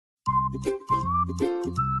YouTube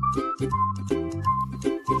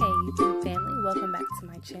family, welcome back to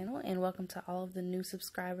my channel and welcome to all of the new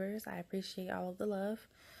subscribers. I appreciate all of the love.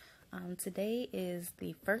 Today is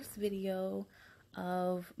the first video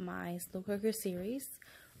of my slow cooker series.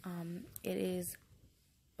 It is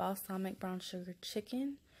balsamic brown sugar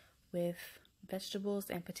chicken with vegetables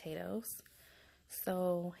and potatoes.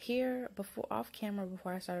 So here, off camera,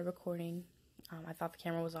 before I started recording, I thought the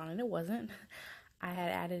camera was on and it wasn't. I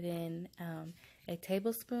had added in a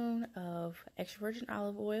tablespoon of extra virgin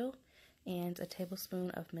olive oil and a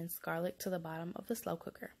tablespoon of minced garlic to the bottom of the slow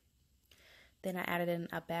cooker. Then I added in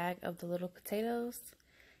a bag of the little potatoes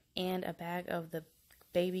and a bag of the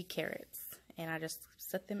baby carrots. And I just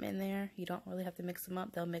set them in there. You don't really have to mix them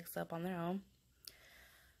up. They'll mix up on their own.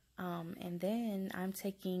 And then I'm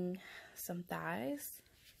taking some thighs.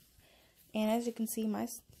 And as you can see, my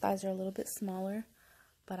thighs are a little bit smaller.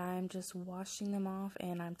 But I'm just washing them off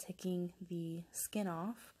and I'm taking the skin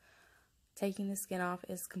off. Taking the skin off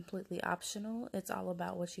is completely optional. It's all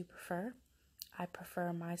about what you prefer. I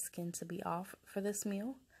prefer my skin to be off for this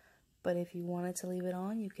meal, but if you wanted to leave it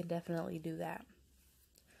on, you can definitely do that.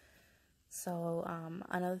 So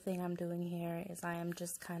another thing I'm doing here is I am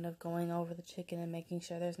just kind of going over the chicken and making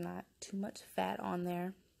sure there's not too much fat on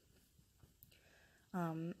there.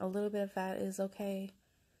 A little bit of fat is okay,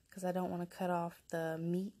 because I don't want to cut off the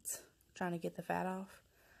meat, trying to get the fat off,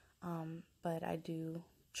 but I do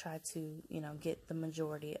try to, get the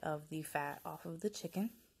majority of the fat off of the chicken.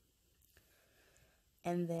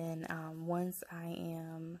 And then once I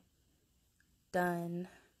am done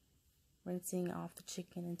rinsing off the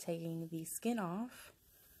chicken and taking the skin off,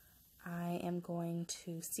 I am going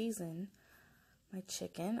to season my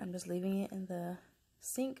chicken. I'm just leaving it in the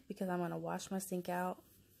sink because I'm going to wash my sink out,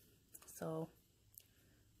 so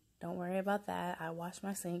don't worry about that. I wash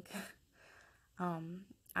my sink.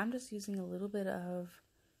 I'm just using a little bit of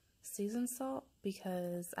seasoned salt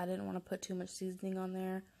because I didn't want to put too much seasoning on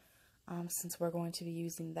there since we're going to be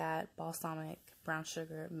using that balsamic brown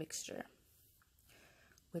sugar mixture,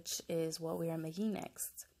 which is what we are making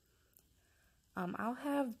next. I'll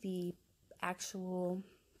have the actual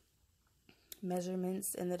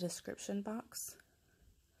measurements in the description box.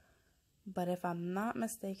 But if I'm not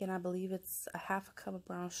mistaken, I believe it's a half a cup of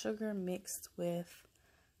brown sugar mixed with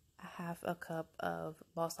a half a cup of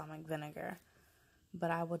balsamic vinegar.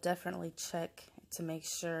 But I will definitely check to make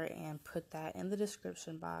sure and put that in the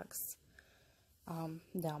description box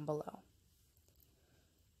down below.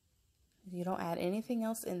 You don't add anything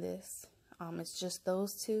else in this. It's just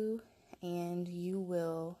those two, and you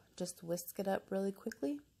will just whisk it up really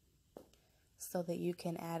quickly so that you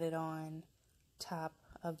can add it on top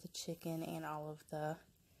of the chicken and all of the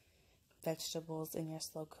vegetables in your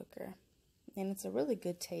slow cooker. And it's a really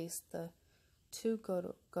good taste. The two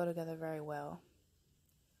go together very well.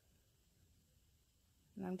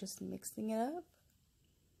 And I'm just mixing it up.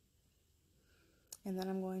 And then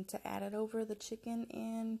I'm going to add it over the chicken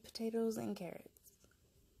and potatoes and carrots.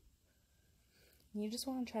 And you just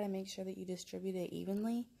want to try to make sure that you distribute it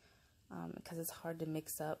evenly because it's hard to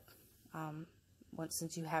mix up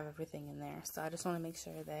since you have everything in there. So I just want to make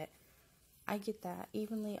sure that I get that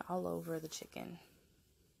evenly all over the chicken.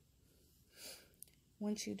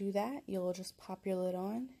 Once you do that, you'll just pop your lid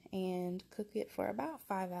on and cook it for about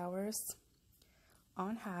 5 hours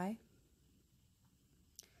on high.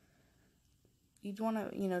 You'd want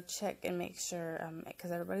to, check and make sure,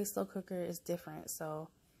 because everybody's slow cooker is different. So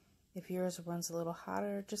if yours runs a little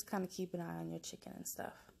hotter, just kind of keep an eye on your chicken and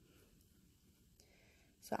stuff.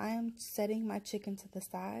 So I am setting my chicken to the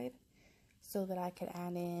side so that I could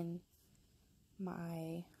add in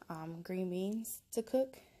my green beans to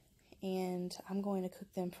cook. And I'm going to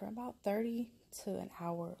cook them for about 30 to an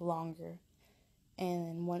hour longer.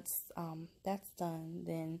 And once that's done,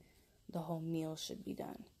 then the whole meal should be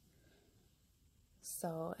done.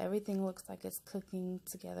 So everything looks like it's cooking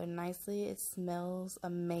together nicely. It smells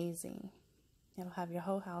amazing. It'll have your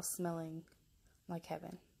whole house smelling like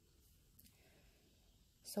heaven.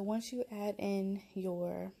 So once you add in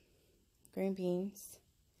your green beans,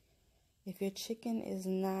 if your chicken is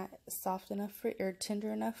not soft enough or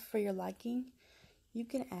tender enough for your liking, you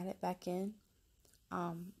can add it back in.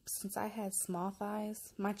 Since I had small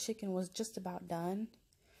thighs, my chicken was just about done.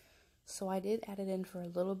 So I did add it in for a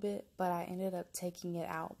little bit, but I ended up taking it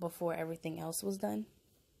out before everything else was done.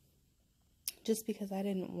 Just because I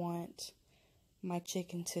didn't want my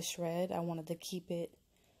chicken to shred. I wanted to keep it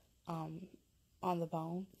on the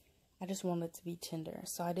bone. I just wanted it to be tender.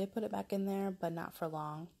 So I did put it back in there, but not for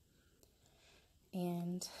long.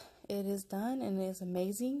 And it is done and it is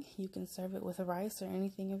amazing. You can serve it with rice or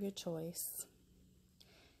anything of your choice.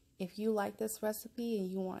 If you like this recipe and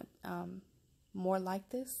you want more like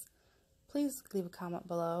this, please leave a comment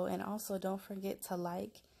below. And also don't forget to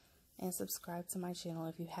like and subscribe to my channel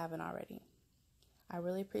if you haven't already. I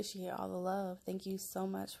really appreciate all the love. Thank you so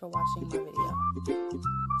much for watching my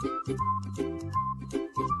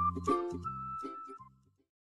video.